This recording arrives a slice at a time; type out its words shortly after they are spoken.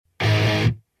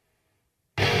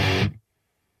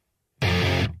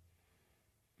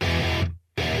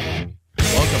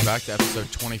welcome back to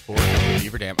episode 24 of the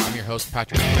Beaver Dam. I'm your host,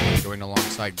 Patrick, joined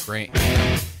alongside Grant.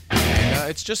 And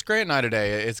it's just Grant and I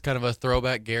today. It's kind of a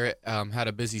throwback. Garrett had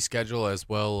a busy schedule as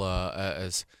well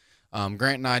as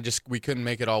Grant and I we couldn't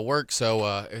make it all work,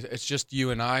 so it's just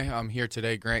you and I. I'm here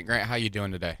today. Grant, how you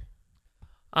doing today?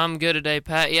 I'm good today,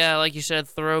 Pat. Yeah, like you said,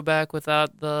 throwback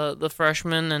without the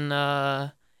freshman,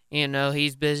 and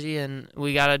he's busy, and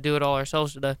we got to do it all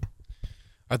ourselves today.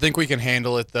 I think we can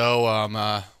handle it,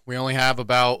 though. We only have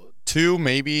about 2,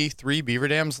 maybe 3 Beaver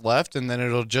Dams left, and then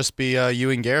it'll just be you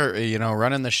and Garrett,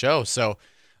 running the show. So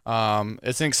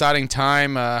it's an exciting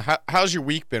time. How's your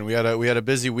week been? We had a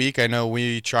busy week. I know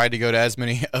we tried to go to as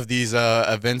many of these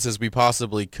events as we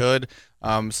possibly could.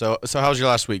 So how's your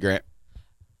last week, Grant?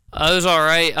 It was all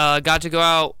right. Got to go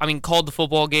out. Called the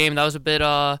football game. That was a bit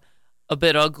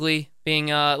ugly, being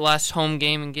last home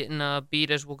game and getting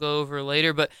beat, as we'll go over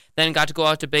later. But then got to go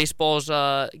out to baseball's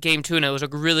game 2, and it was a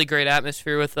really great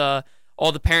atmosphere with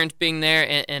all the parents being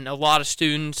there and a lot of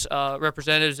students,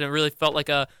 representatives, and it really felt like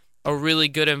a really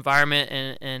good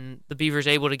environment. And the Beavers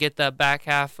able to get the back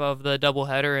half of the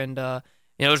doubleheader, and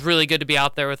it was really good to be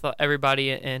out there with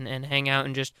everybody and hang out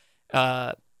and just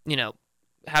have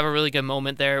a really good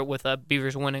moment there with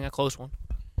Beavers winning a close one.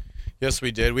 Yes,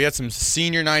 we did. We had some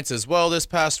senior nights as well this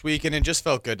past week, and it just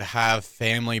felt good to have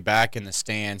family back in the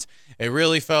stands. It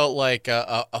really felt like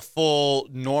a full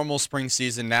normal spring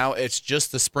season now. It's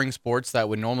just the spring sports that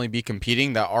would normally be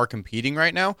competing that are competing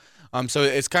right now. So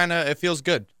it feels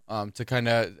good to kind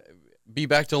of be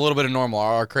back to a little bit of normal.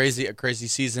 Our crazy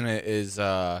season is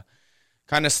kind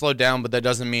of slowed down, but that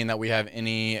doesn't mean that we have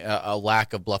a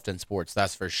lack of Bluffton sports.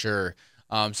 That's for sure.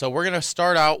 So we're going to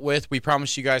start out with, we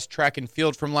promised you guys track and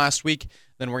field from last week.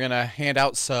 Then we're going to hand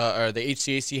out, the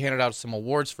HCAC handed out some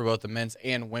awards for both the men's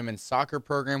and women's soccer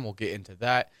program. We'll get into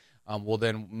that. We'll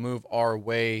then move our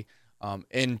way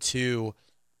into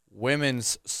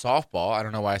women's softball. I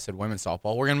don't know why I said women's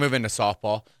softball. We're going to move into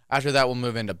softball. After that, we'll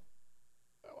move into,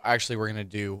 we're going to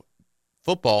do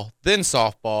football, then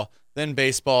softball, then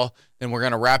baseball. Then we're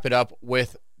going to wrap it up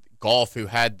with golf, who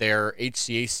had their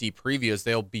HCAC previews.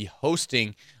 They'll be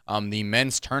hosting the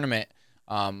men's tournament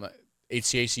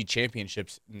HCAC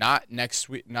championships, not next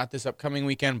week, not this upcoming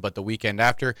weekend, but the weekend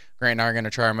after. Grant and I are going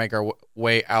to try and make our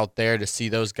way out there to see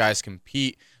those guys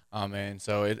compete. And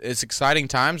so it's exciting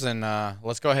times, and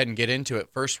let's go ahead and get into it.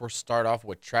 First, we'll start off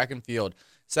with track and field.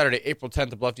 Saturday, April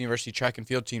 10th, the Bluffton University track and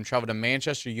field team traveled to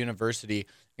Manchester University,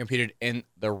 competed in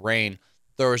the rain.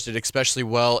 Throwers did especially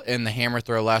well in the hammer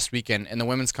throw last weekend. In the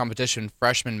women's competition,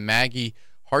 freshman Maggie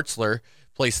Hartzler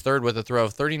placed third with a throw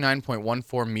of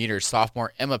 39.14 meters.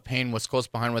 Sophomore Emma Payne was close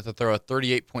behind with a throw of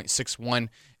 38.61,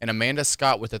 and Amanda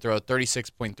Scott with a throw of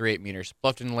 36.38 meters.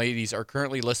 Bluffton ladies are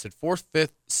currently listed 4th,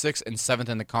 5th, 6th, and 7th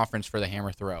in the conference for the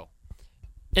hammer throw.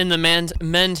 In the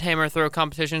men's hammer throw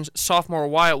competitions, sophomore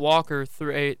Wyatt Walker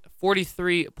threw a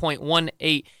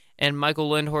 43.18, and Michael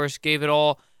Lindhorst gave it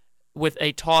all with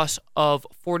a toss of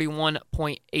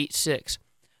 41.86.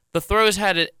 The throws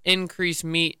had an increased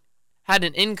meet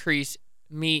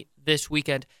this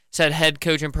weekend, said head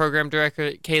coach and program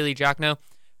director Kaylee Jackno.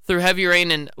 Through heavy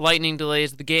rain and lightning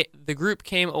delays, the group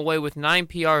came away with 9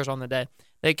 PRs on the day.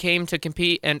 They came to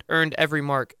compete and earned every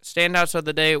mark. Standouts of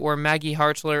the day were Maggie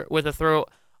Hartzler with a throw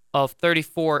of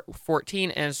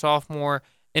 34.14, and sophomore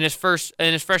in his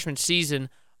freshman season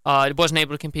wasn't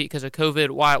able to compete because of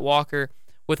COVID. Wyatt Walker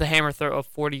with a hammer throw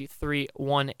of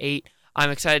 43.18. I'm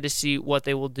excited to see what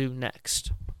they will do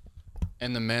next.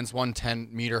 In the men's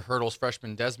 110-meter hurdles,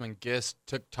 freshman Desmond Gist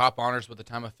took top honors with a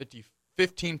time of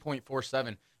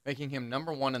 15.47, making him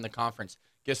number 1 in the conference.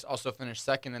 Gist also finished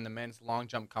second in the men's long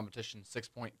jump competition,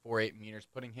 6.48 meters,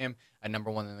 putting him at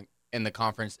number 1 in the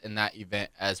conference in that event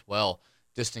as well.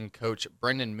 Distance coach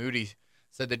Brendan Moody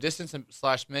said the distance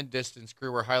 / mid-distance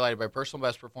crew were highlighted by personal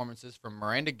best performances from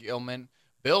Miranda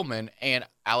Billman, and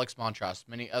Alex Montross.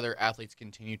 Many other athletes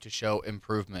continue to show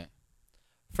improvement.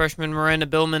 Freshman Miranda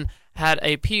Billman had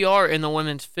a PR in the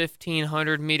women's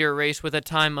 1,500-meter race with a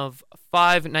time of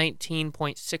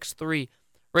 5:19.63.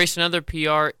 Raced another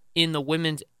PR in the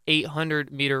women's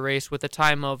 800-meter race with a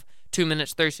time of 2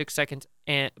 minutes 36 seconds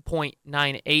and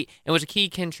 .98, and was a key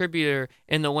contributor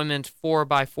in the women's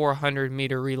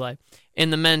 4x400-meter relay. In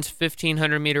the men's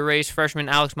 1,500-meter race, freshman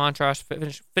Alex Montross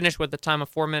finished with a time of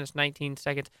 4 minutes 19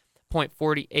 seconds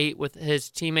 .48, with his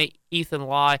teammate Ethan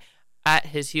Lai at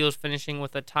his heels finishing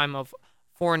with a time of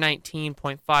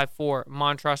 4:19.54.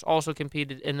 Montross also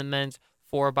competed in the men's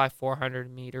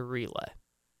 4x400-meter relay.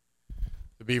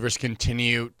 The Beavers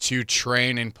continue to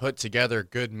train and put together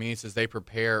good meets as they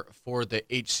prepare for the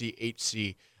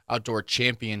HCHC Outdoor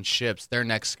Championships. Their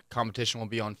next competition will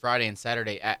be on Friday and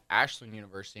Saturday at Ashland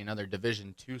University, another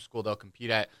Division II school they'll compete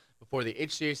at, before the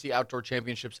HCAC Outdoor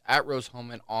Championships at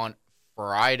Rose-Hulman on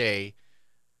Friday,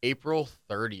 April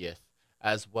 30th,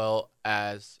 as well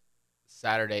as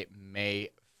Saturday, May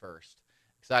 1st.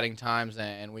 Exciting times,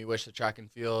 and we wish the track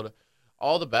and field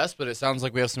all the best, but it sounds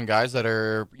like we have some guys that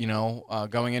are,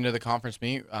 going into the conference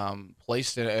meet,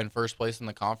 placed in first place in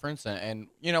the conference. And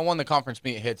when the conference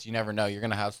meet hits, you never know. You're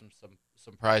going to have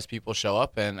some prize people show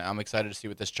up, and I'm excited to see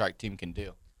what this track team can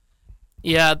do.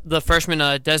 Yeah, the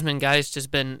freshman Desmond Geist has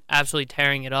been absolutely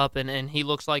tearing it up, and he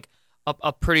looks like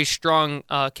a pretty strong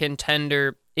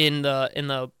contender in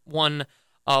the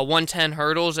 110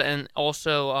 hurdles, and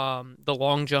also the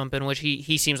long jump, in which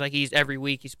he seems like every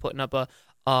week he's putting up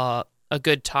a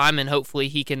good time, and hopefully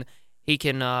he can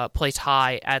place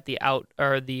high at the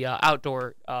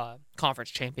outdoor conference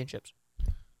championships.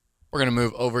 We're going to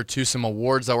move over to some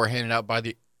awards that were handed out by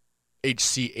the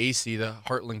HCAC, the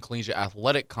Heartland Collegiate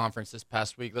Athletic Conference, this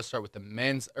past week. Let's start with the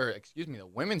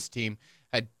women's team.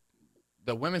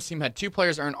 The women's team had 2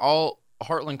 players earn all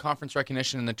Heartland Conference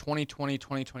recognition in the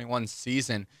 2020-2021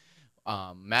 season.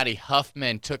 Maddie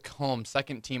Huffman took home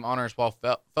second team honors, while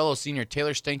fellow senior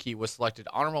Taylor Stenke was selected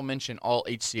honorable mention all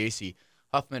HCAC.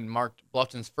 Huffman marked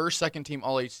Bluffton's first second team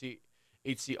all HCAC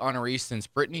honoree since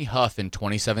Brittany Huff in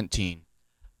 2017.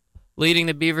 Leading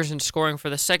the Beavers in scoring for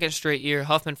the second straight year,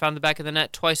 Huffman found the back of the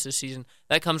net twice this season.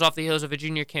 That comes off the heels of a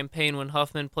junior campaign when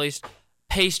Huffman paced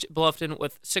Bluffton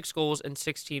with 6 goals and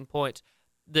 16 points.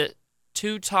 The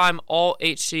 2-time all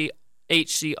HC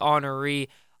honoree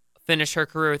finished her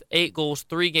career with 8 goals,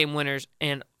 3 game winners,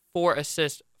 and 4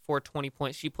 assists for 20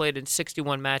 points. She played in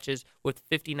 61 matches with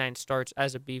 59 starts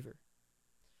as a Beaver.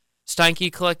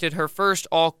 Steinke collected her first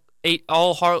all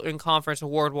Heartland Conference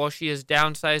award while she is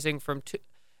downsizing from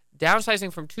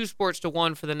 2 sports to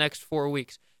 1 for the next 4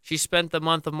 weeks. She spent the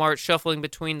month of March shuffling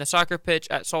between the soccer pitch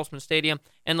at Saltzman Stadium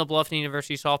and the Bluffton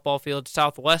University softball field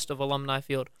southwest of Alumni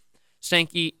Field.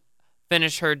 Steinke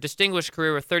finished her distinguished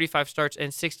career with 35 starts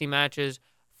and 60 matches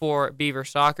for Beaver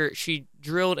soccer. She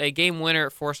drilled a game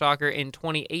winner for soccer in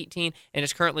 2018 and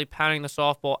is currently pounding the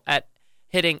softball at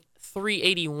hitting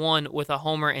 .381 with a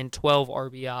homer and 12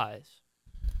 RBIs.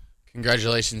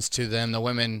 Congratulations to them. The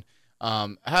women,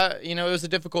 it was a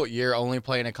difficult year, only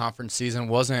playing a conference season,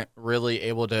 wasn't really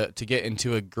able to get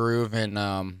into a groove,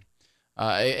 and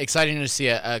exciting to see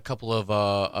a couple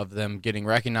of them getting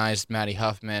recognized. Maddie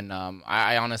Huffman,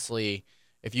 I honestly,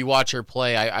 if you watch her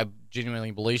play, I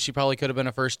genuinely believe she probably could have been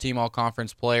a first-team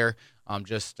all-conference player.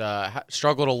 Just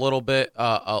struggled a little bit,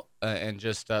 and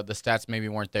just the stats maybe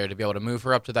weren't there to be able to move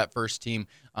her up to that first team.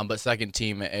 But second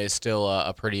team is still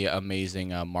a pretty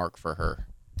amazing mark for her.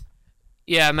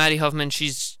 Yeah, Maddie Huffman,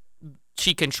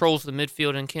 she controls the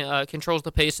midfield and controls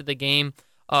the pace of the game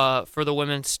for the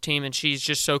women's team, and she's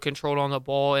just so controlled on the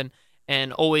ball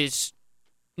and always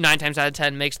 9 times out of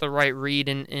 10 makes the right read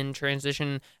in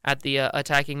transition at the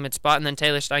attacking mid spot, and then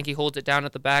Taylor Steinke holds it down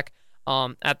at the back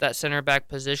at that center back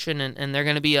position, and they're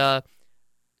going to be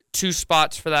 2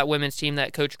 spots for that women's team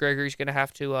that Coach Gregory's going to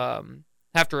have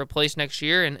to replace next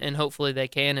year, and hopefully they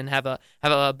can and have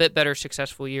a bit better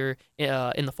successful year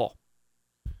in the fall.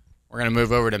 We're going to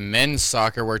move over to men's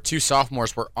soccer, where 2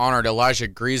 sophomores were honored. Elijah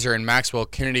Greaser and Maxwell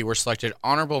Kennedy were selected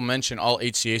honorable mention all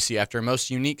HCAC after a most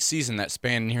unique season that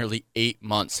spanned nearly 8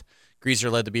 months. Greaser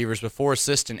led the Beavers with 4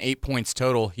 assists and 8 points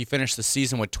total. He finished the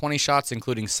season with 20 shots,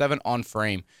 including 7 on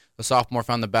frame. The sophomore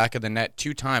found the back of the net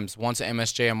 2 times, once at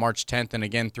MSJ on March 10th and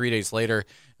again 3 days later,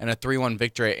 in a 3-1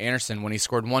 victory at Anderson when he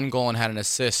scored 1 goal and had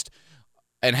assist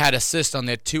on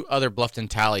the 2 other Bluffton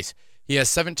tallies. He has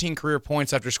 17 career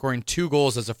points after scoring 2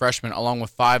 goals as a freshman, along with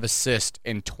 5 assists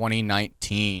in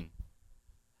 2019.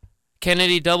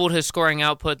 Kennedy doubled his scoring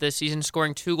output this season,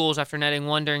 scoring 2 goals after netting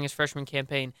 1 during his freshman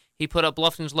campaign. He put up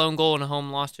Bluffton's lone goal in a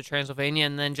home loss to Transylvania,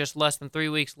 and then just less than 3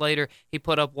 weeks later, he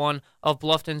put up one of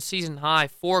Bluffton's season-high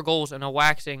 4 goals and a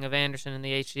waxing of Anderson in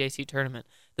the HCAC tournament.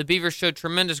 The Beavers showed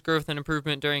tremendous growth and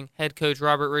improvement during head coach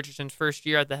Robert Richardson's first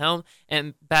year at the helm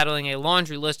and battling a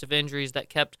laundry list of injuries that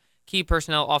kept key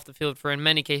personnel off the field for, in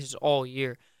many cases, all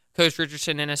year. Coach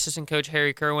Richardson and assistant coach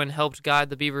Harry Kerwin helped guide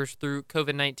the Beavers through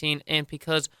COVID-19, and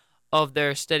because of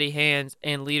their steady hands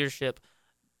and leadership,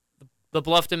 the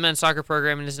Bluffton men's soccer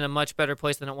program is in a much better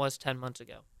place than it was 10 months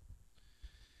ago.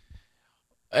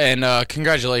 And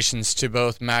congratulations to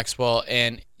both Maxwell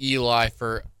and Eli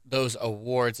for those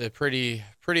awards. It's pretty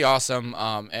awesome.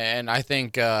 And I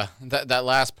think that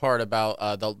last part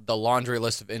about the laundry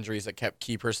list of injuries that kept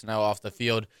key personnel off the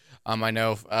field, I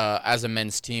know as a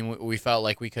men's team we felt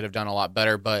like we could have done a lot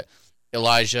better, but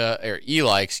Eli,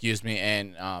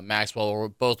 and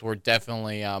Maxwell were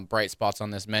definitely bright spots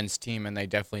on this men's team, and they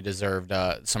definitely deserved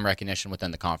some recognition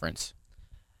within the conference.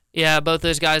 Yeah, both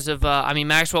those guys have.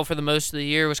 Maxwell for the most of the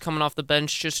year was coming off the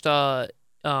bench, just trying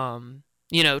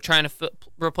to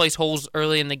replace holes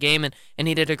early in the game, and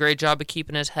he did a great job of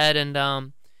keeping his head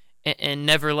and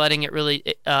never letting it really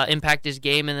impact his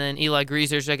game. And then Eli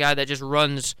Greaser's a guy that just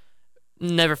runs,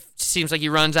 never seems like he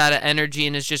runs out of energy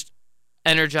and is just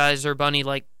Energizer Bunny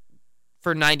like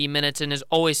for 90 minutes, and has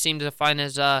always seemed to find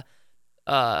his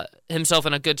himself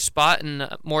in a good spot. And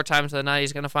more times than not,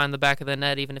 he's going to find the back of the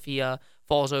net, even if he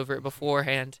falls over it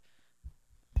beforehand.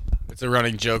 It's a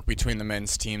running joke between the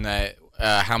men's team that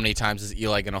how many times is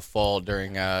Eli going to fall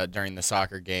during the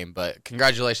soccer game. But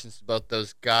congratulations to both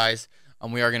those guys.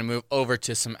 We are going to move over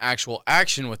to some actual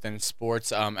action within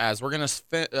sports, as we're going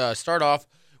to start off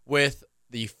with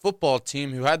the football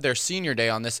team who had their senior day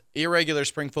on this irregular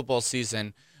spring football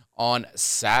season on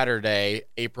Saturday,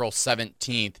 April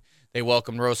 17th. They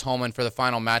welcomed Rose-Hulman for the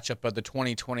final matchup of the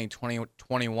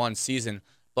 2020-2021 season.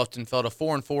 Bluffton fell to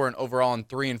 4-4 and overall and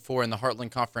 3-4 in the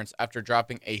Heartland Conference after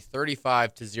dropping a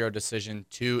 35-0 decision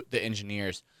to the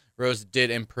Engineers. Rose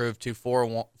did improve to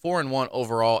 4-1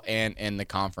 overall and in the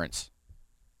conference.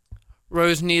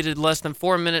 Rose needed less than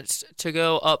 4 minutes to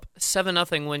go up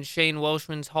 7-0 when Shane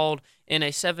Welshman's hauled in a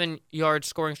 7-yard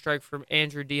scoring strike from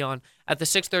Andrew Dion. At the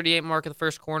 6:38 mark of the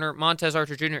first quarter, Montez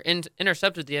Archer Jr.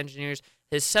 intercepted the Engineers,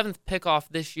 his 7th pickoff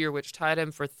this year, which tied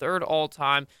him for 3rd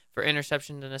all-time for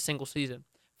interceptions in a single season.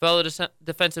 Fellow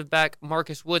defensive back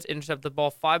Marcus Woods intercepted the ball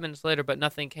 5 minutes later, but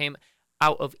nothing came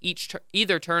out of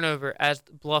either turnover as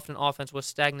the Bluffton offense was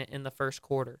stagnant in the first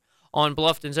quarter. On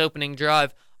Bluffton's opening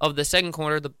drive of the second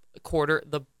quarter,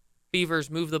 the Beavers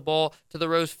moved the ball to the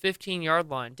Rose 15-yard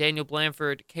line. Daniel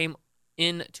Blanford came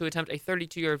in to attempt a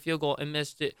 32-yard field goal and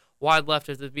missed it wide left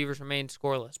as the Beavers remained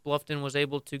scoreless. Bluffton was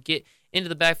able to get into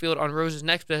the backfield on Rose's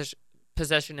next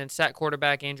possession and sack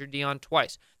quarterback Andrew Dion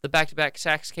twice. The back-to-back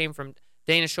sacks came from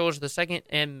Dana Scholes II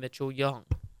and Mitchell Young.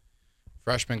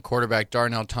 Freshman quarterback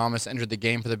Darnell Thomas entered the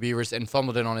game for the Beavers and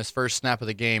fumbled it on his first snap of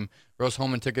the game.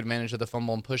 Rose-Hulman took advantage of the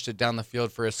fumble and pushed it down the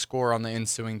field for a score on the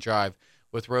ensuing drive.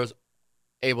 With Rose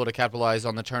able to capitalize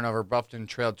on the turnover, Bluffton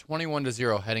trailed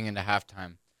 21-0 heading into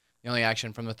halftime. The only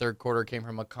action from the third quarter came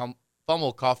from a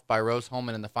fumble coughed by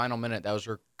Rose-Hulman in the final minute that was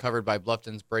recovered by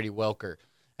Bluffton's Brady Welker.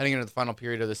 Heading into the final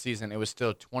period of the season, it was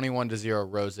still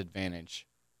 21-0 Rose advantage.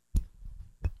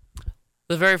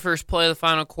 The very first play of the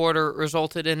final quarter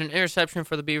resulted in an interception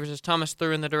for the Beavers as Thomas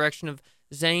threw in the direction of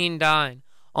Zane Dine.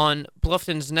 On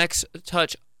Bluffton's next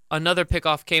touch, another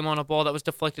pickoff came on a ball that was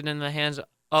deflected in the hands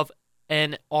of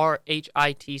an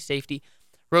RHIT safety.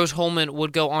 Rose-Hulman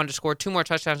would go on to score 2 more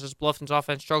touchdowns as Bluffton's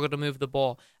offense struggled to move the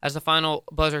ball. As the final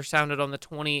buzzer sounded on the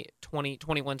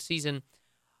 2020-21 season,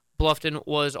 Bluffton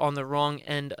was on the wrong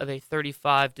end of a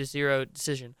 35-0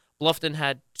 decision. Bluffton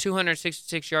had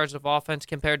 266 yards of offense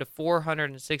compared to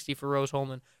 460 for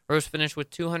Rose-Hulman. Rose finished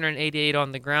with 288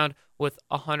 on the ground with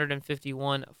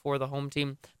 151 for the home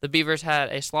team. The Beavers had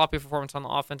a sloppy performance on the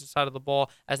offensive side of the ball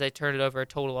as they turned it over a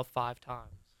total of 5 times.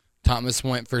 Thomas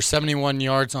went for 71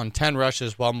 yards on 10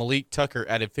 rushes, while Malik Tucker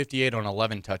added 58 on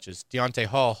 11 touches. Deontay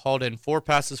Hall hauled in 4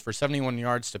 passes for 71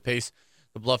 yards to pace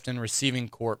the Bluffton receiving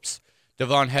corps.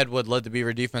 Devon Headwood led the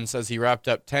Beaver defense as he wrapped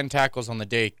up 10 tackles on the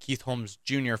day. Keith Holmes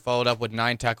Jr. followed up with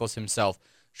 9 tackles himself.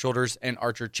 Shoulders and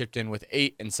Archer chipped in with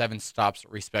 8 and 7 stops,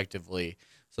 respectively.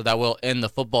 So that will end the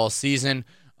football season.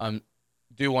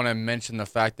 Do want to mention the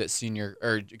fact that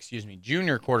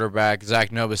junior quarterback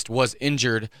Zach Nobist was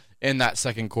injured in that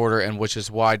second quarter, and which is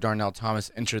why Darnell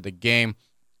Thomas entered the game.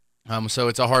 So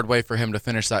it's a hard way for him to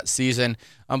finish that season.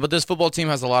 But this football team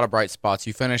has a lot of bright spots.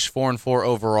 You finished 4-4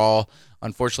 overall.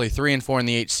 Unfortunately, 3-4 in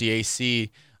the HCAC.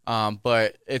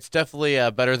 But it's definitely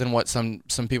better than what some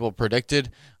people predicted.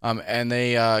 And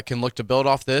they can look to build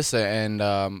off this and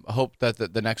hope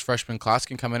that the next freshman class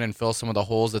can come in and fill some of the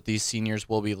holes that these seniors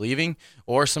will be leaving,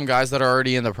 or some guys that are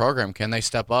already in the program. Can they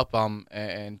step up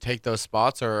and take those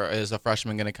spots, or is a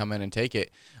freshman going to come in and take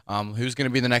it? Who's going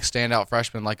to be the next standout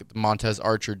freshman like Montez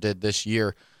Archer did this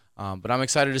year? But I'm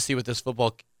excited to see what this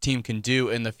football team can do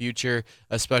in the future,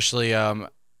 especially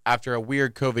after a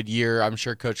weird COVID year. I'm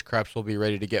sure Coach Krebs will be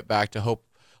ready to get back to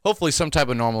hopefully some type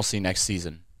of normalcy next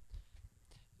season.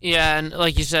 Yeah, and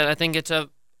like you said, I think it's a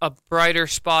brighter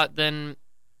spot than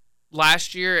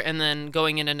last year, and then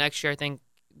going into next year, I think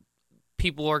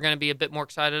people are going to be a bit more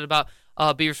excited about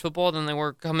Beavers football than they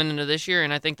were coming into this year,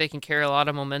 and I think they can carry a lot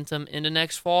of momentum into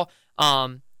next fall. A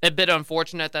bit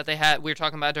unfortunate that we were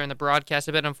talking about during the broadcast,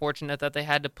 a bit unfortunate that they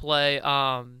had to play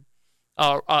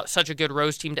such a good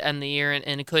Rose team to end the year,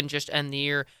 and it couldn't just end the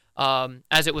year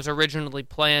as it was originally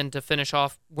planned to finish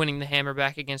off winning the Hammer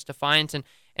back against Defiance, and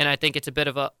I think it's a bit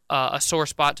of a sore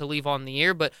spot to leave on the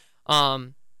year. But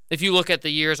if you look at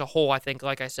the year as a whole, I think,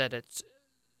 like I said,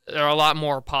 there are a lot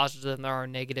more positives than there are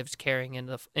negatives carrying in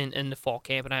the fall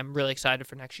camp, and I'm really excited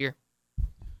for next year.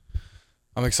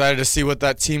 I'm excited to see what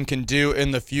that team can do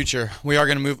in the future. We are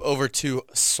going to move over to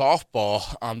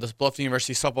softball. The Bluffton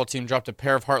University softball team dropped a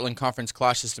pair of Heartland Conference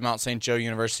clashes to Mount St. Joe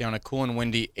University on a cool and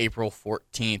windy April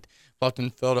 14th.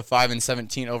 Bluffton fell to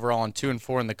 5-17 overall and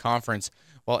 2-4 in the conference,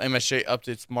 while MSJ upped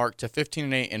its mark to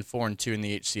 15-8 and 4-2 in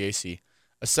the HCAC.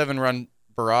 A 7-run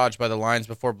barrage by the Lions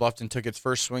before Bluffton took its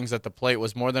first swings at the plate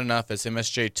was more than enough as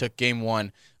MSJ took Game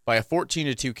 1 by a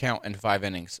 14-2 count in 5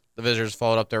 innings. The visitors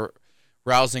followed up their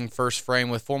rousing first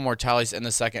frame with 4 more tallies in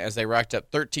the second as they racked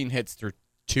up 13 hits through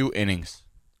 2 innings.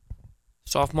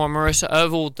 Sophomore Marissa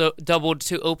Oval doubled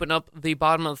to open up the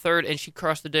bottom of the third, and she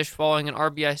crossed the dish following an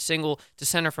RBI single to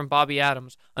center from Bobby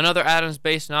Adams. Another Adams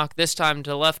base knock, this time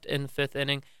to left in the 5th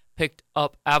inning, picked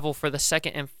up Avil for the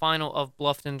second and final of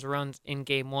Bluffton's runs in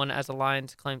Game 1 as the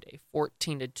Lions claimed a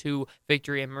 14-2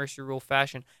 victory in Mercy Rule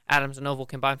fashion. Adams and Oval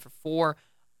combined for 4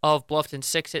 of Bluffton's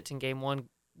 6 hits in Game 1.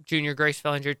 Junior Grace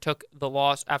Fellinger took the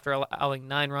loss after allowing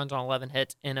 9 runs on 11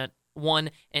 hits in a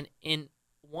 1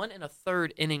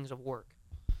 1.3 innings of work.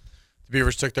 The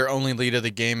Beavers took their only lead of the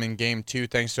game in Game 2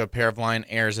 thanks to a pair of line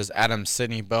errors as Adam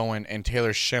Sidney Bowen and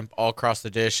Taylor Shemp all crossed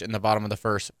the dish in the bottom of the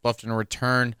first. Bluffton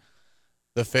returned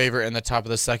the favor in the top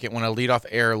of the second when a leadoff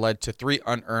error led to 3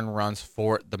 unearned runs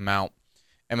for the Mount.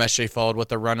 MSJ followed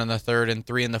with a run in the third and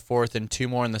 3 in the fourth and 2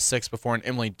 more in the sixth before an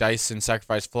Emily Dyson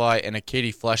sacrifice fly and a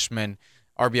Katie Fleshman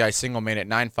RBI single made it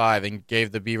 9-5 and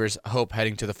gave the Beavers hope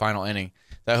heading to the final inning.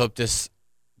 That hope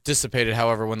dissipated,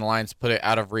 however, when the Lions put it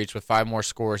out of reach with 5 more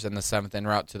scores in the 7th en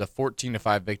route to the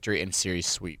 14-5 victory and series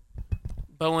sweep.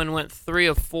 Bowen went 3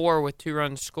 of 4 with 2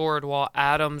 runs scored, while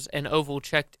Adams and Oval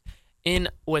checked in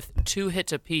with 2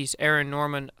 hits apiece. Aaron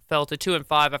Norman fell to 2 and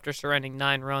 5 after surrendering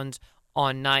 9 runs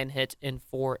on 9 hits in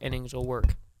 4 innings of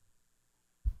work.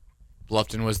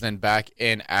 Bluffton was then back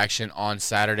in action on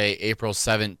Saturday, April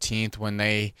 17th, when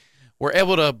they were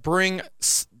able to bring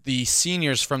the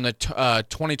seniors from the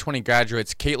 2020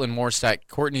 graduates, Caitlin Morstadt,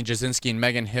 Courtney Jasinski, and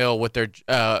Megan Hill, with their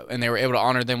and they were able to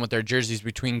honor them with their jerseys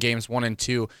between games 1 and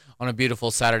 2 on a beautiful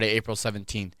Saturday, April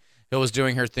 17th. Hill was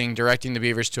doing her thing, directing the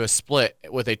Beavers to a split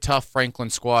with a tough Franklin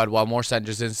squad, while Morstadt and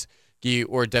Jasinski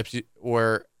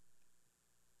were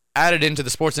added into the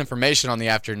sports information on the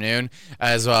afternoon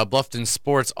as Bluffton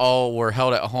sports all were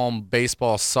held at home,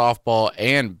 baseball, softball,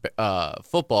 and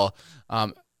football,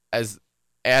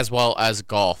 as well as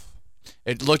golf.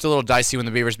 It looked a little dicey when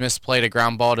the Beavers misplayed a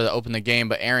ground ball to open the game,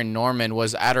 but Erin Norman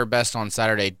was at her best on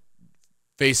Saturday,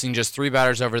 facing just 3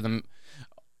 batters over the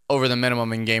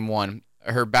minimum in Game 1.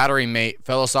 Her battery mate,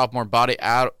 fellow sophomore Bobby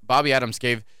Adams,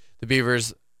 gave the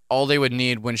Beavers all they would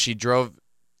need when she drove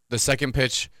the second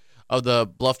pitch of the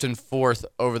Bluffton 4th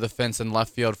over the fence in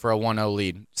left field for a 1-0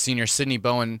 lead. Senior Sidney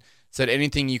Bowen said,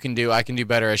 "Anything you can do, I can do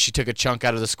better," as she took a chunk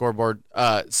out of the scoreboard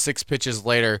 6 pitches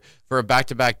later for a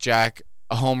back-to-back jack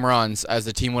home runs as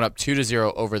the team went up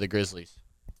 2-0 over the Grizzlies.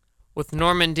 With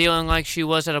Norman dealing like she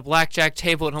was at a blackjack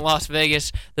table in Las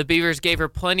Vegas, the Beavers gave her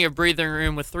plenty of breathing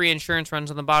room with 3 insurance runs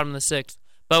on the bottom of the 6th.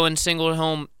 Bowen singled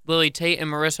home Lily Tate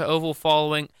and Marissa Oval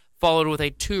followed with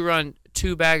a 2-run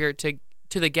 2-bagger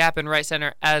to the gap in right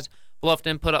center as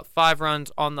Bluffton put up 5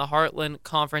 runs on the Heartland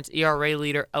Conference ERA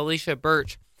leader Alicia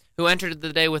Birch, who entered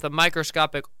the day with a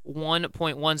microscopic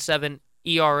 1.17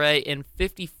 ERA in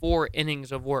 54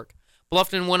 innings of work.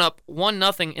 Bluffton went up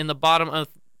 1-0 in the bottom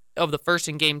of the first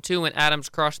in Game 2 when Adams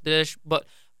crossed the dish, but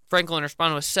Franklin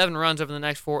responded with 7 runs over the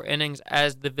next 4 innings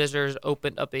as the visitors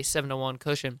opened up a 7-1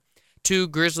 cushion. 2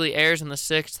 Grizzly errors in the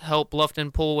 6th helped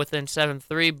Bluffton pull within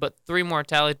 7-3, but 3 more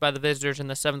tallies by the visitors in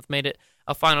the 7th made it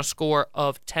a final score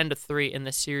of 10-3 in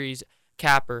the series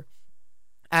capper.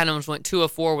 Adams went 2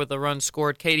 of 4 with a run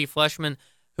scored. Katie Fleshman,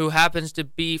 who happens to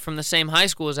be from the same high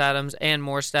school as Adams and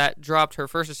Morstadt, dropped her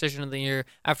first decision of the year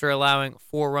after allowing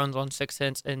 4 runs on 6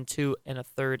 hits and 2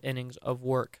 1/3 innings of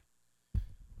work.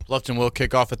 Bluffton will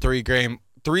kick off a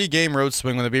 3-game road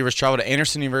swing when the Beavers travel to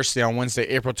Anderson University on Wednesday,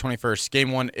 April 21st.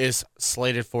 Game 1 is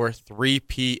slated for 3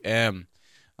 p.m.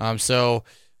 So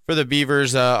for the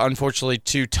Beavers, unfortunately,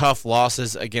 2 tough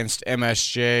losses against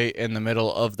MSJ in the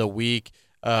middle of the week,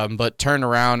 but turned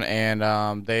around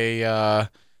and they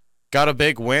got a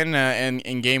big win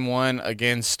in Game 1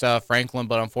 against Franklin,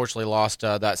 but unfortunately lost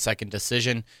that second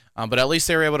decision. But at least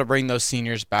they were able to bring those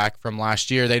seniors back from last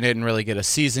year. They didn't really get a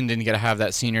season, didn't get to have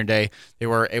that senior day. They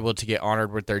were able to get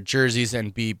honored with their jerseys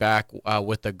and be back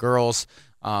with the girls.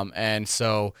 And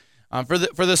so For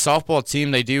the softball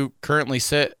team, they do currently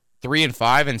sit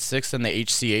 3-5 and 6th in the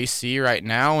HCAC right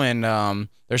now, and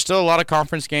there's still a lot of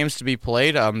conference games to be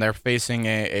played. They're facing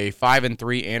a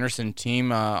 5-3 Anderson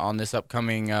team on this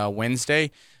upcoming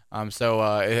Wednesday,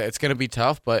 so it's going to be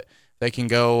tough. But they can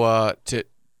go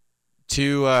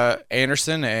to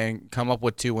Anderson and come up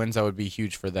with 2 wins. That would be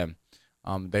huge for them.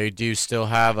 They do still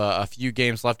have a few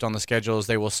games left on the schedule, as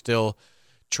they will still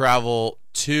travel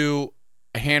to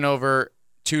Hanover,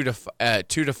 to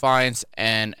Defiance,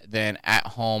 and then at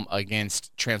home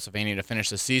against Transylvania to finish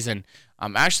the season.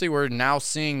 Actually, we're now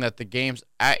seeing that the games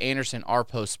at Anderson are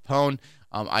postponed.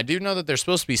 I do know that there's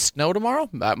supposed to be snow tomorrow.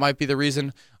 That might be the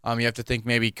reason. You have to think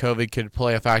maybe COVID could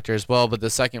play a factor as well. But the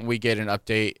second we get an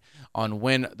update on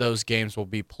when those games will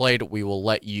be played, we will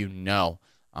let you know.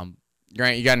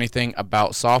 Grant, you got anything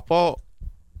about softball?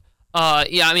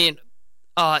 Yeah, I mean,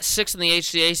 6th in the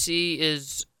HCAC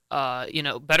is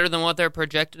better than what they're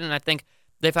projected, and I think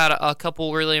they've had a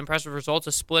couple really impressive results.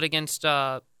 A split against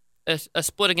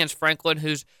Franklin,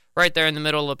 who's right there in the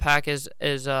middle of the pack, is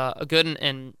a good,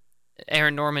 and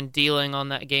Aaron Norman dealing on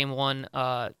that game 1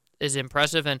 is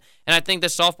impressive, and I think the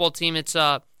softball team, it's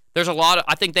there's a lot of,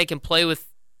 I think they can play with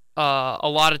a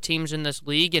lot of teams in this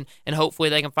league, and hopefully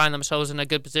they can find themselves in a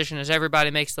good position as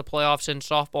everybody makes the playoffs in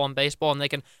softball and baseball, and they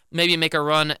can maybe make a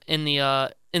run in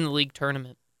the league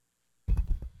tournament.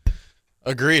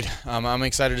 Agreed. I'm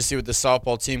excited to see what the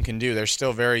softball team can do. They're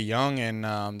still very young,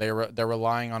 and they're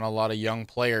relying on a lot of young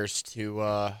players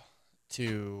to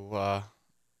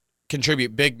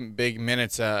contribute big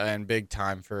minutes and big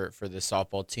time for this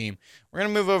softball team. We're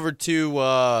going to move over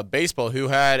to baseball, who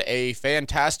had a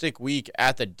fantastic week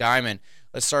at the Diamond.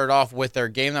 Let's start off with their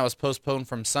game that was postponed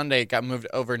from Sunday. It got moved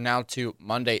over now to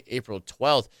Monday, April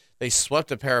 12th. They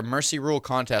swept a pair of Mercy Rule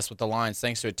contests with the Lions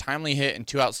thanks to a timely hit and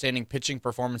 2 outstanding pitching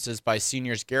performances by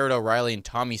seniors Garrett O'Reilly and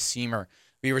Tommy Seamer.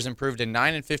 Beavers improved to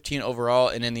 9-15 overall,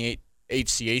 and in the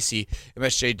HCAC,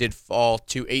 MSJ did fall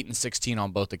to 8-16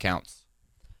 on both accounts.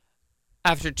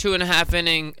 After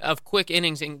 2.5 quick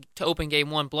innings to open Game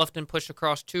 1, Bluffton pushed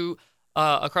across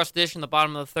the dish in the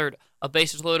bottom of the 3rd. A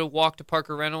bases-loaded walk to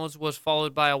Parker Reynolds was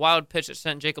followed by a wild pitch that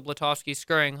sent Jacob Latowski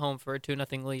scurrying home for a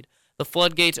 2-0 lead. The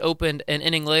floodgates opened an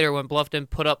inning later when Bluffton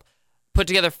put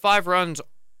together 5 runs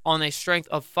on a strength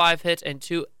of 5 hits and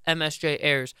 2 MSJ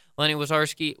errors. Lenny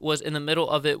Wazarski was in the middle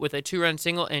of it with a 2-run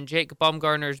single, and Jake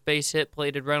Baumgartner's base hit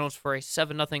plated Reynolds for a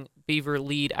 7-0 Beaver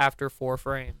lead after 4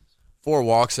 frames. 4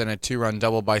 walks and a 2-run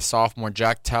double by sophomore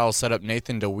Jack Towle set up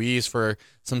Nathan DeWeese for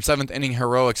some 7th-inning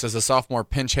heroics as the sophomore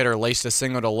pinch hitter laced a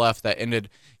single to left that ended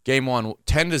Game 1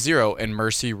 10-0 in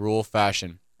Mercy Rule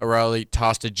fashion. O'Reilly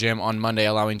tossed a gem on Monday,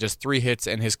 allowing just 3 hits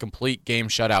in his complete game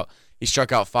shutout. He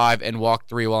struck out 5 and walked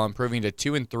 3 while improving to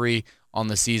 2-3 on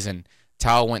the season.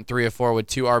 Towle went 3 of 4 with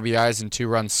 2 RBIs and 2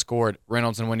 runs scored.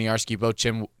 Reynolds and Winiarski both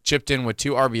chipped in with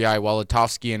 2 RBI, while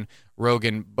Latowski and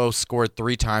Rogan both scored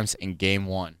 3 times in Game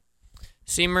 1.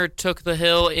 Seamer took the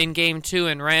hill in Game 2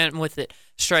 and ran with it,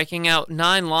 striking out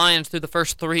 9 Lions through the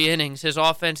first 3 innings. His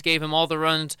offense gave him all the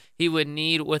runs he would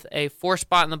need with a 4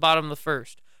 spot in the bottom of the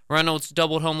 1st. Reynolds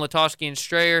doubled home Latowski, and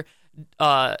Strayer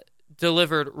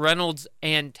delivered Reynolds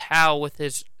and Towle with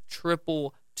his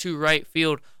triple to right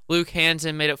field. Luke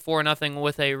Hansen made it 4-0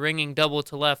 with a ringing double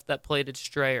to left that plated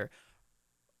Strayer.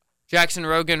 Jackson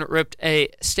Rogan ripped a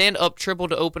stand-up triple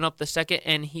to open up the 2nd,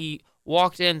 and he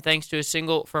walked in thanks to a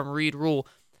single from Reed Rule.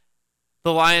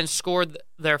 The Lions scored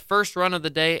their first run of the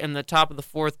day in the top of the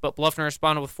 4th, but Bluffton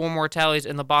responded with 4 more tallies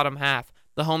in the bottom half.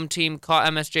 The home team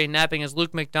caught MSJ napping as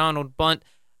Luke McDonald bunt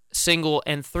single,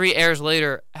 and 3 errors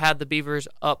later had the Beavers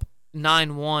up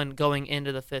 9-1 going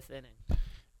into the 5th inning.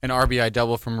 An RBI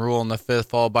double from Rule in the 5th,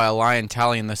 followed by a Lion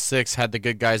tally in the 6th, had the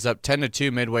good guys up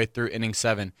 10-2 midway through inning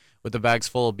 7. With the bags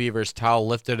full of Beavers, Towle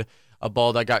lifted a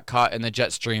ball that got caught in the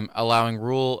jet stream, allowing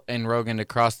Rule and Rogan to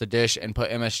cross the dish and put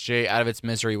MSJ out of its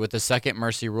misery with the 2nd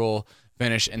Mercy Rule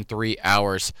finish in 3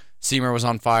 hours. Seamer was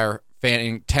on fire,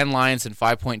 fanning 10 Lions in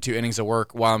 5.2 innings of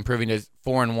work while improving to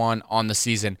 4-1 on the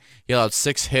season. He allowed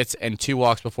 6 hits and 2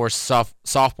 walks before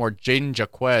sophomore Jaden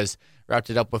Jaquez wrapped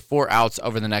it up with 4 outs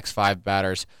over the next 5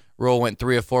 batters. Rule went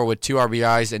 3 of 4 with 2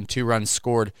 RBIs and 2 runs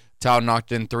scored. Towle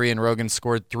knocked in 3, and Rogan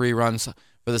scored 3 runs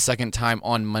for the 2nd time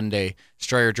on Monday.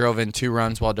 Strayer drove in 2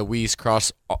 runs while DeWeese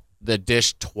crossed the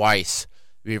dish twice.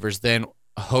 The Beavers then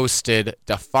hosted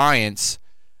Defiance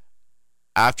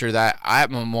after that at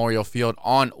Memorial Field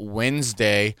on a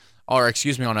Thursday,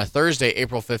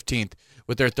 April 15th.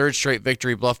 With their 3rd straight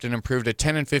victory, Bluffton improved to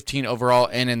 10-15 overall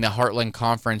and in the Heartland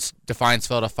Conference. Defiance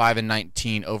fell to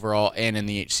 5-19 overall and in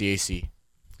the HCAC.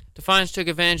 Defiance took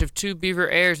advantage of two Beaver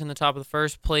errors in the top of the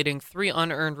first, plating 3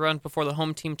 unearned runs before the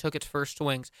home team took its first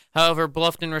swings. However,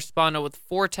 Bluffton responded with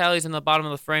 4 tallies in the bottom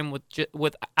of the frame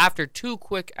with after 2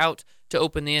 quick outs to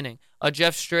open the inning. A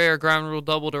Jeff Strayer ground rule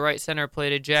double to right center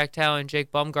plated Jack Talley and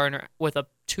Jake Bumgarner with a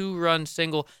 2-run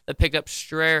single that picked up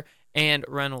Strayer and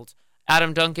Reynolds.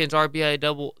 Adam Duncan's RBI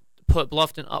double put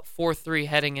Bluffton up 4-3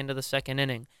 heading into the second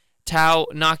inning. Tao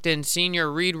knocked in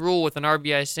senior Reed Rule with an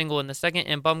RBI single in the second,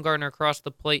 and Bumgarner crossed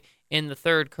the plate in the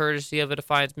third, courtesy of a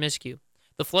Defiance miscue.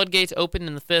 The floodgates opened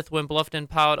in the fifth when Bluffton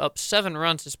piled up 7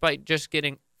 runs despite just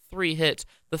getting 3 hits.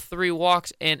 The 3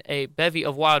 walks and a bevy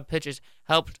of wild pitches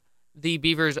helped the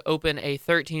Beavers open a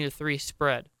 13-3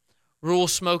 spread. Rule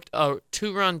smoked a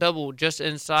 2-run double just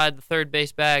inside the third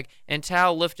base bag, and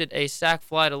Tao lifted a sac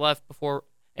fly to left before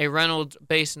a Reynolds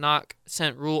base knock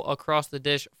sent Rule across the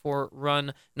dish for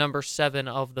run number 7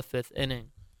 of the 5th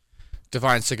inning.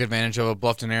 Defiance took advantage of a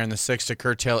Bluffton error in the 6th to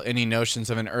curtail any notions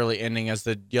of an early inning as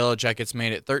the Yellow Jackets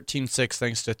made it 13-6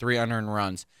 thanks to 3 unearned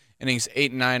runs. Innings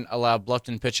 8 and 9 allowed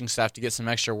Bluffton pitching staff to get some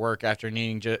extra work after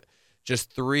needing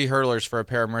just 3 hurlers for a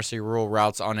pair of Mercy Rule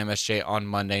routes on MSJ on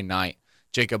Monday night.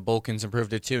 Jacob Bulkins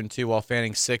improved to 2-2 while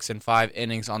fanning 6 and 5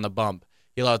 innings on the bump.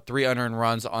 He allowed 3 unearned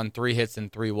runs on 3 hits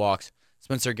and 3 walks.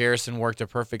 Spencer Garrison worked a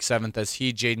perfect 7th as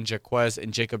he, Jaden Jaquez,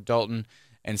 and Jacob Dalton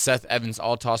and Seth Evans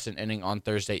all tossed an inning on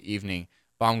Thursday evening.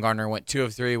 Baumgartner went 2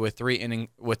 of 3 with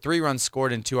 3 runs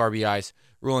scored and 2 RBIs.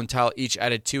 Rule and Tal each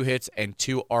added 2 hits and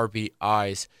 2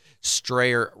 RBIs.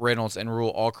 Strayer, Reynolds, and Rule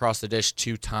all crossed the dish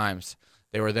 2 times.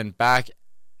 They were then back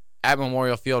at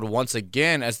Memorial Field once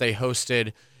again as they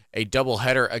hosted a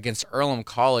doubleheader against Earlham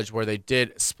College where they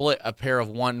did split a pair of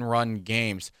 1-run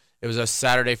games. It was a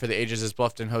Saturday for the ages as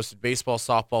Bluffton hosted baseball,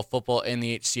 softball, football, and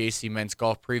the HCAC men's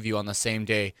golf preview on the same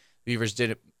day. Beavers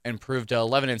did improve to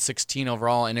 11-16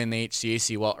 overall and in the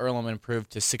HCAC, while Earlham improved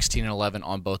to 16-11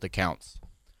 on both accounts.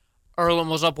 Earlham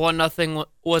was up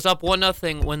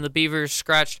 1-0 when the Beavers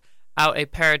scratched out a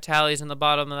pair of tallies in the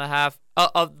bottom half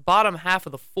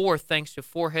of the 4th thanks to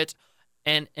 4 hits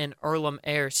and an Earlham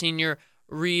error. Senior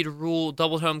Reed Rule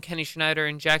doubled home Kenny Schneider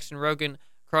and Jackson Rogan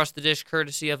across the dish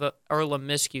courtesy of a Earlham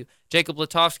miscue. Jacob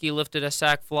Letofsky lifted a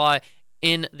sac fly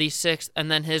in the 6th, and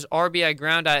then his RBI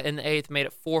ground out in the 8th made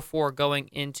it 4-4 going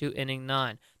into inning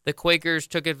 9. The Quakers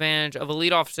took advantage of a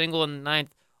leadoff single in the 9th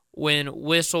when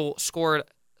Whistle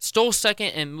stole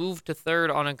second and moved to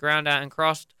third on a ground out and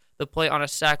crossed the plate on a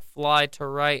sacrifice fly to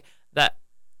right that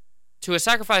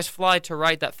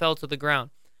fell to the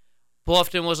ground.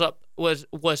 Bluffton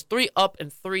was 3 up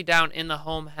and 3 down in the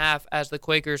home half as the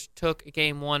Quakers took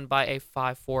game 1 by a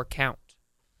 5-4 count.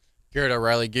 Garrett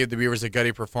O'Reilly gave the Beavers a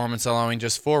gutty performance, allowing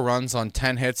just 4 runs on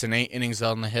 10 hits and 8 innings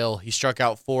on the hill. He struck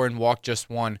out 4 and walked just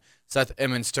 1. Seth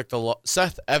Evans took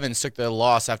the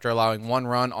loss after allowing 1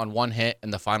 run on 1 hit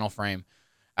in the final frame.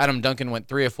 Adam Duncan went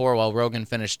 3 of 4 while Rogan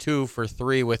finished 2 for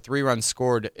 3 with 3 runs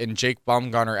scored, and Jake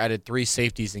Baumgartner added 3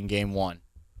 safeties in game 1.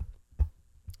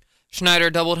 Schneider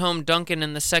doubled home Duncan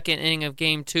in the second inning of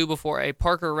Game 2 before a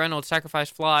Parker Reynolds sacrifice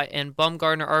fly and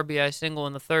Bumgarner RBI single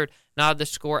in the third nodded the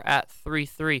score at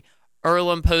 3-3.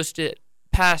 Earlham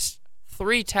passed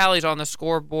 3 tallies on the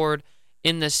scoreboard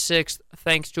in the 6th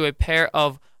thanks to a pair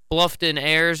of Bluffton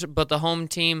errors, but the home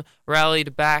team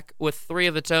rallied back with 3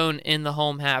 of its own in the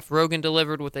home half. Rogan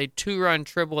delivered with a 2-run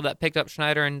triple that picked up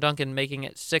Schneider and Duncan, making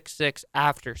it 6-6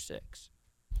 after 6.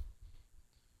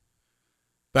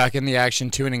 Back in the action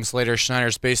 2 innings later,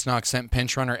 Schneider's base knock sent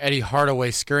pinch runner Eddie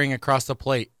Hardaway scurrying across the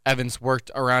plate. Evans worked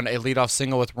around a leadoff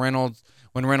single with Reynolds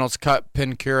when Reynolds cut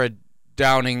Pincura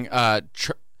down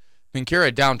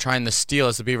trying to steal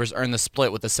as the Beavers earned the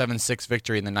split with a 7-6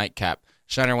 victory in the nightcap.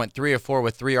 Schneider went 3 of 4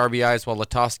 with 3 RBIs while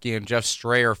Letofsky and Jeff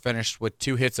Strayer finished with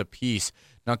 2 hits apiece.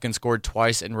 Duncan scored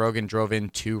twice and Rogan drove in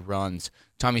 2 runs.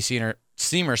 Tommy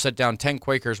Seamer set down 10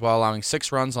 Quakers while allowing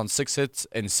 6 runs on 6 hits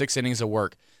and 6 innings of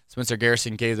work. Spencer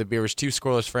Garrison gave the Beavers 2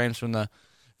 scoreless frames for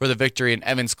the victory, and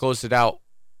Evans closed it out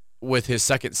with his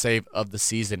second save of the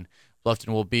season. Bluffton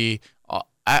will be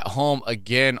at home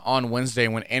again on Wednesday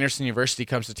when Anderson University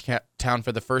comes to town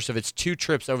for the first of its 2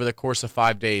 trips over the course of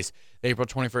 5 days. The April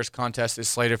 21st contest is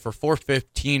slated for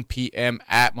 4:15 p.m.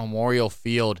 at Memorial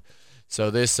Field. So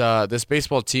this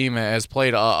baseball team has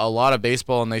played a lot of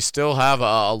baseball, and they still have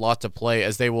a lot to play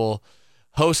as they will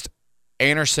host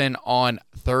Anderson on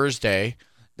Thursday.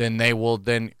 Then they will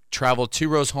travel to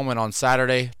Rose-Hulman on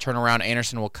Saturday. Turn around,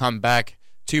 Anderson will come back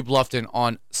to Bluffton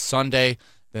on Sunday.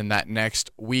 Then that next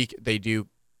week they do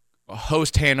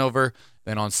host Hanover.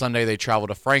 Then on Sunday they travel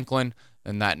to Franklin.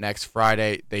 Then that next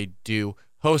Friday they do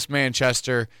host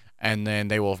Manchester. And then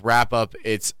they will wrap up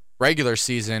its regular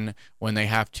season when they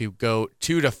have to go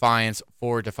to Defiance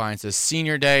for Defiance's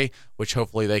senior day, which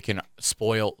hopefully they can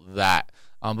spoil that.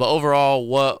 But overall,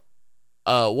 what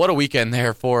a weekend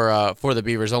there for the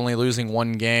Beavers. Only losing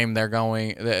one game, they're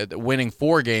winning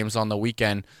 4 games on the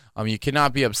weekend. You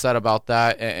cannot be upset about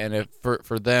that, and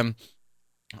for them.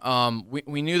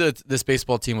 We knew that this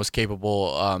baseball team was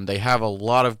capable. They have a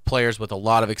lot of players with a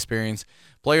lot of experience,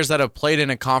 players that have played in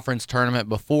a conference tournament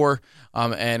before,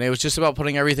 and it was just about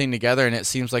putting everything together, and it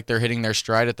seems like they're hitting their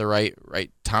stride at the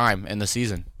right time in the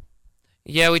season.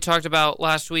 Yeah, we talked about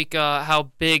last week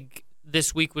how big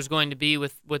this week was going to be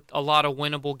with a lot of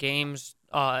winnable games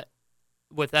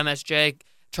with MSJ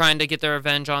trying to get their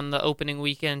revenge on the opening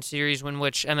weekend series in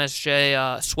which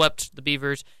MSJ swept the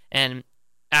Beavers, and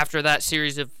after that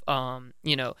series of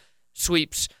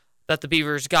sweeps that the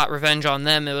Beavers got revenge on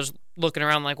them, it was looking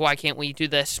around like, why can't we do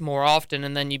this more often?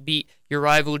 And then you beat your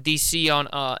rival DC on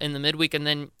in the midweek, and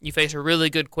then you face a really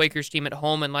good Quakers team at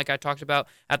home. And like I talked about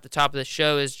at the top of the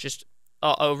show, is just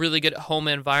a really good home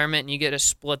environment, and you get a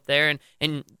split there.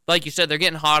 And like you said, they're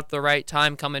getting hot at the right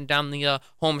time coming down the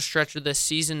home stretch of this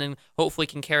season, and hopefully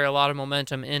can carry a lot of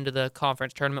momentum into the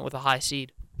conference tournament with a high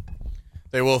seed.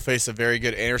 They will face a very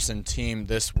good Anderson team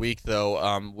this week, though,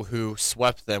 who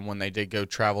swept them when they did go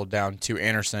travel down to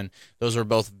Anderson. Those are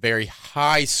both very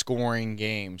high-scoring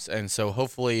games, and so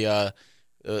hopefully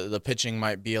the pitching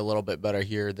might be a little bit better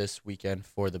here this weekend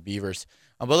for the Beavers.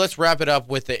 But let's wrap it up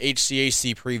with the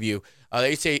HCAC preview. The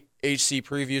HCAC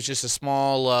preview is just a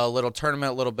small little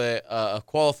tournament, a little bit of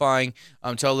qualifying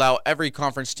to allow every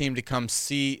conference team to come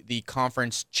see the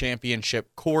conference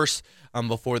championship course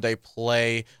before they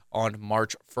play on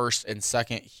March 1st and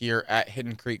 2nd here at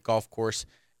Hidden Creek Golf Course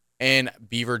in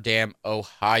Beaver Dam,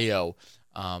 Ohio.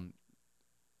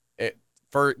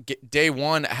 For day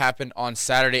one happened on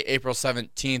Saturday, April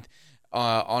 17th,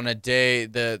 on a day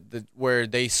where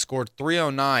they scored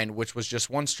 309, which was just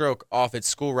one stroke off its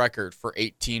school record for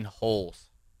 18 holes.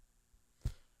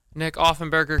 Nick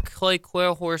Offenberger, Clay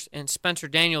Quailhorse, and Spencer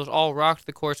Daniels all rocked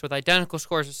the course with identical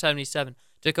scores of 77.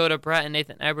 Dakota Pratt and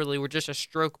Nathan Eberly were just a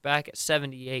stroke back at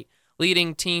 78.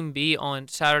 Leading Team B on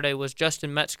Saturday was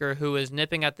Justin Metzger, who was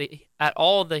nipping at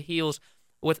all the heels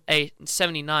with a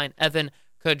 79. Evan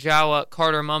Kajawa,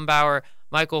 Carter Mumbauer,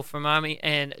 Michael Fermami,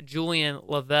 and Julian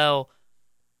Lavelle.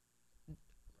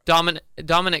 Dominic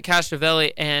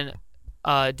Castavelli and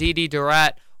Didi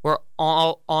Durat were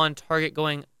all on target,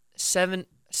 going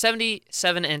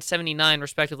 77 and 79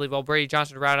 respectively, while Brady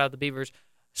Johnson rounded out the Beavers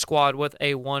squad with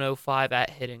a 105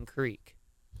 at Hidden Creek.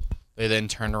 They then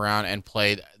turned around and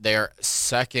played their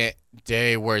second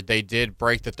day where they did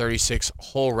break the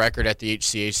 36-hole record at the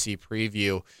HCAC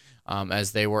preview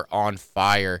as they were on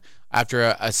fire.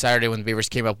 After a Saturday when the Beavers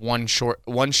came up one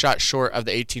shot short of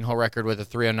the 18-hole record with a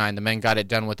 309, the men got it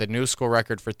done with a new school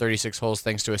record for 36 holes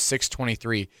thanks to a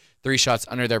 623, 3 shots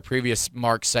under their previous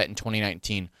mark set in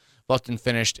 2019. Bluffton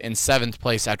finished in 7th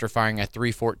place after firing a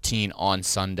 314 on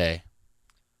Sunday.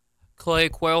 Clay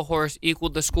Quailhorse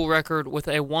equaled the school record with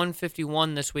a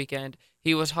 151 this weekend.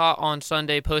 He was hot on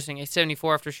Sunday, posting a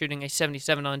 74 after shooting a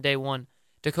 77 on day one.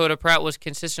 Dakota Pratt was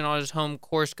consistent on his home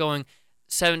course, going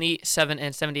 77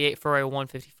 and 78 for a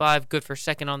 155, good for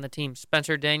second on the team.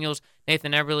 Spencer Daniels,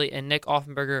 Nathan Eberly, and Nick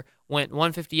Offenberger went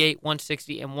 158,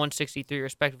 160, and 163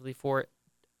 respectively for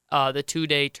the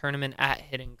 2-day tournament at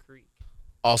Hidden Creek.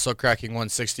 Also cracking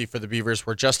 160 for the Beavers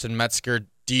were Justin Metzger,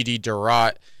 Didi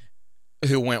Durat,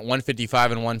 who went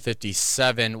 155 and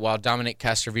 157, while Dominic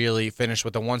Castavelli finished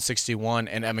with a 161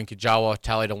 and Evan Kajawa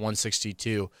tallied a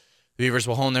 162. The Beavers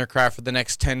will hone their craft for the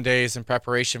next 10 days in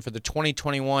preparation for the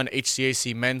 2021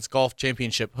 HCAC Men's Golf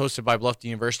Championship hosted by Bluffton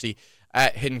University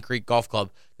at Hidden Creek Golf Club.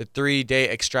 The 3-day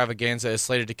extravaganza is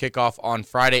slated to kick off on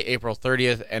Friday, April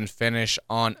 30th and finish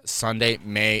on Sunday,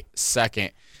 May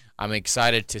 2nd. I'm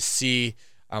excited to see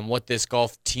what this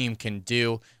golf team can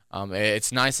do.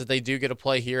 It's nice that they do get to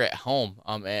play here at home,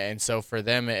 and so for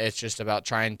them, it's just about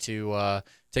trying to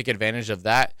take advantage of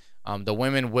that. The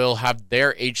women will have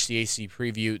their HCAC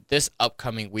preview this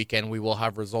upcoming weekend. We will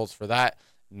have results for that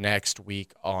next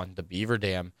week on the Beaver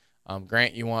Dam.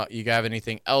 Grant, you have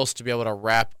anything else to be able to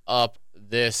wrap up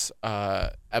this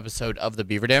episode of the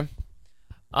Beaver Dam?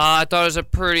 I thought it was a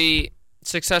pretty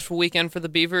successful weekend for the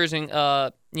Beavers, and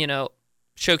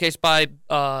showcased by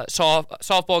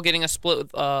softball getting a split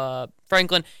with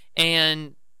Franklin,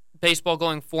 and baseball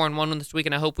going 4-1 this week.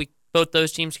 And I hope both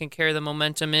those teams can carry the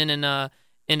momentum into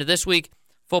this week.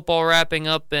 Football wrapping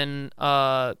up, and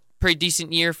pretty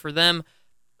decent year for them.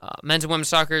 Men's and women's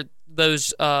soccer,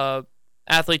 those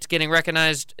athletes getting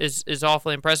recognized is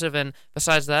awfully impressive. And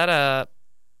besides that,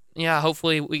 yeah,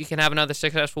 hopefully we can have another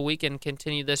successful week and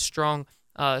continue this strong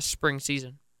spring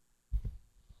season.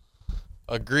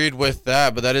 Agreed with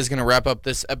that, but that is going to wrap up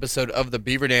this episode of the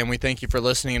Beaver Dam. We thank you for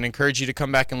listening and encourage you to come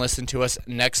back and listen to us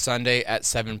next Sunday at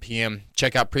 7 p.m.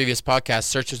 Check out previous podcasts,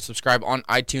 search and subscribe on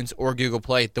iTunes or Google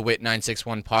Play, the WIT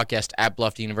 961 podcast at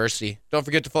Bluffton University. Don't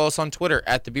forget to follow us on Twitter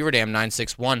at the Beaver Dam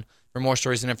 961. For more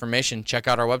stories and information, check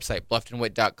out our website,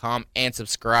 blufftonwit.com, and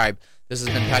subscribe. This has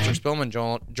been Patrick Spillman,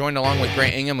 joined along with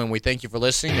Grant Ingham, and we thank you for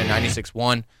listening to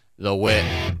 96.1 The Wit.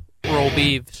 Roll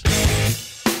Beavs.